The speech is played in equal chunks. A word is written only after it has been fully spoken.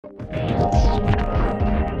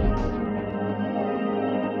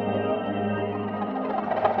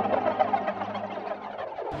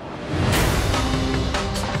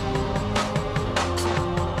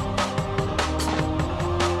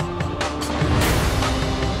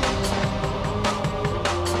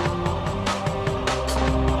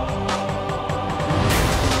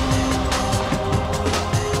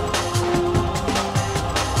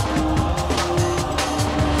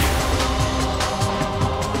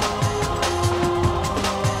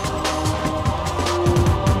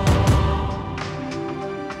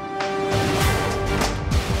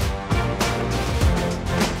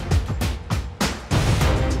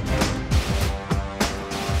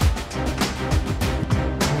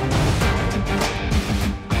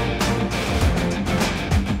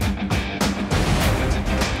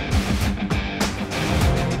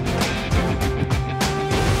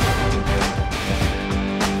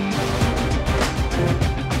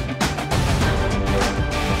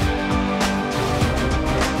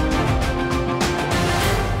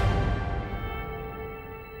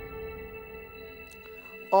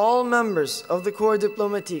All members of the Corps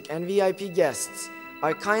Diplomatique and VIP guests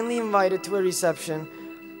are kindly invited to a reception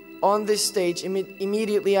on this stage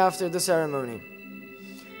immediately after the ceremony.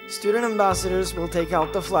 Student ambassadors will take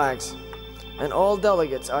out the flags, and all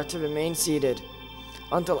delegates are to remain seated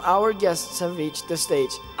until our guests have reached the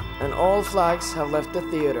stage and all flags have left the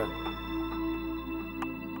theater.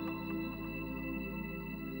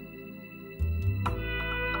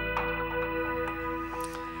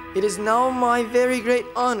 It is now my very great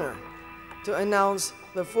honor to announce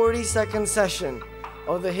the 42nd session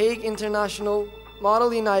of the Hague International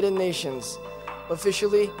Model United Nations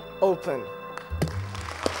officially open.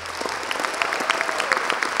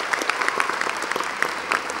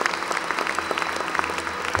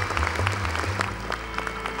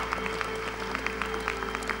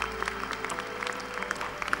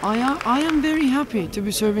 I am very happy to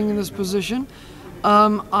be serving in this position.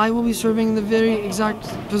 I will be serving in the very exact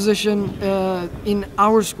position in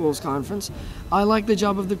our school's conference. I like the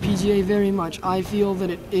job of the PGA very much. I feel that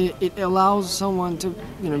it allows someone to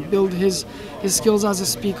build his skills as a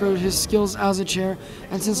speaker, his skills as a chair,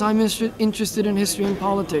 and since I'm interested in history and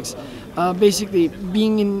politics, basically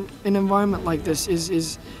being in an environment like this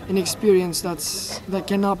is an experience that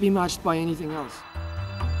cannot be matched by anything else.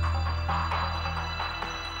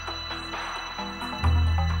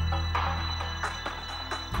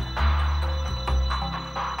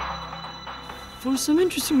 For some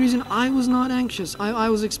interesting reason, I was not anxious. I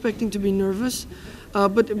was expecting to be nervous,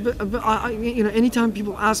 but anytime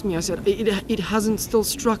people ask me, I said it hasn't still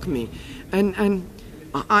struck me, and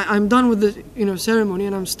I'm done with the ceremony,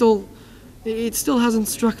 and it still hasn't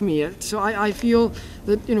struck me yet. So I feel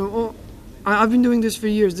that I've been doing this for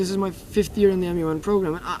years. This is my 5th year in the MUN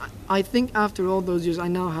program, and I think after all those years, I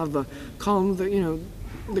now have the calm,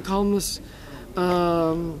 the calmness,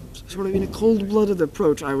 sort of in a cold-blooded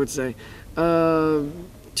approach, I would say. To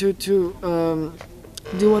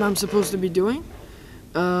do what I'm supposed to be doing.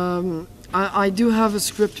 I do have a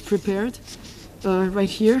script prepared right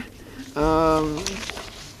here.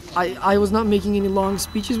 I was not making any long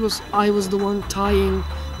speeches. I was the one tying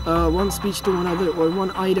one speech to another or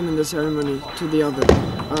one item in the ceremony to the other,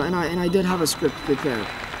 and I did have a script prepared,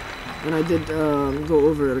 and I did go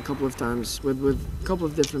over it a couple of times with a couple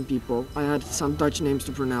of different people. I had some Dutch names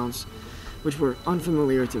to pronounce, which were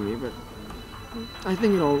unfamiliar to me, but I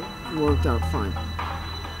think it all worked out fine.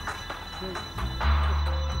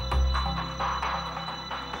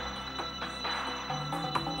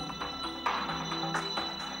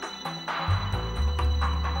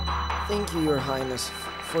 Thank you, Your Highness,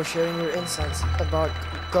 for sharing your insights about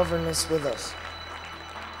governance with us.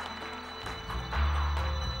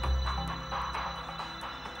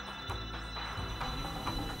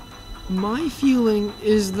 My feeling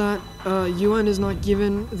is that UN is not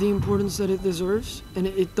given the importance that it deserves, and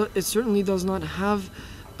it certainly does not have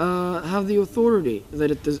the authority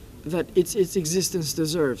that its existence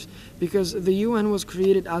deserves, because the UN was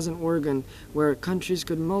created as an organ where countries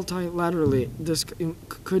could multilaterally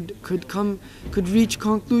could reach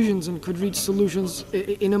conclusions and could reach solutions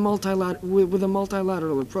in with a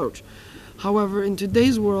multilateral approach. However, in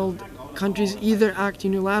today's world, countries either act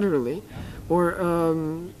unilaterally or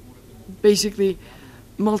basically,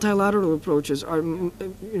 multilateral approaches are,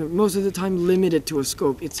 most of the time limited to a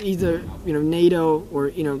scope. It's either, NATO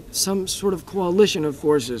or, some sort of coalition of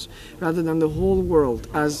forces, rather than the whole world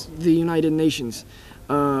as the United Nations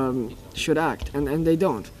should act, and they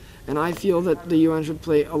don't. And I feel that the UN should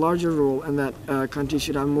play a larger role, and that countries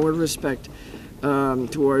should have more respect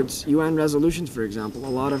towards UN resolutions, for example.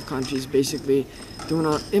 A lot of countries basically do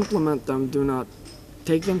not implement them, do not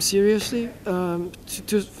take them seriously. For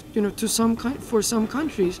some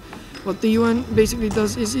countries, what the UN basically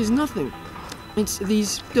does is nothing. It's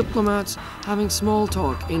these diplomats having small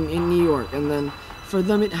talk in New York, and then for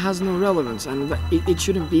them it has no relevance, and it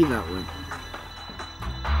shouldn't be that way.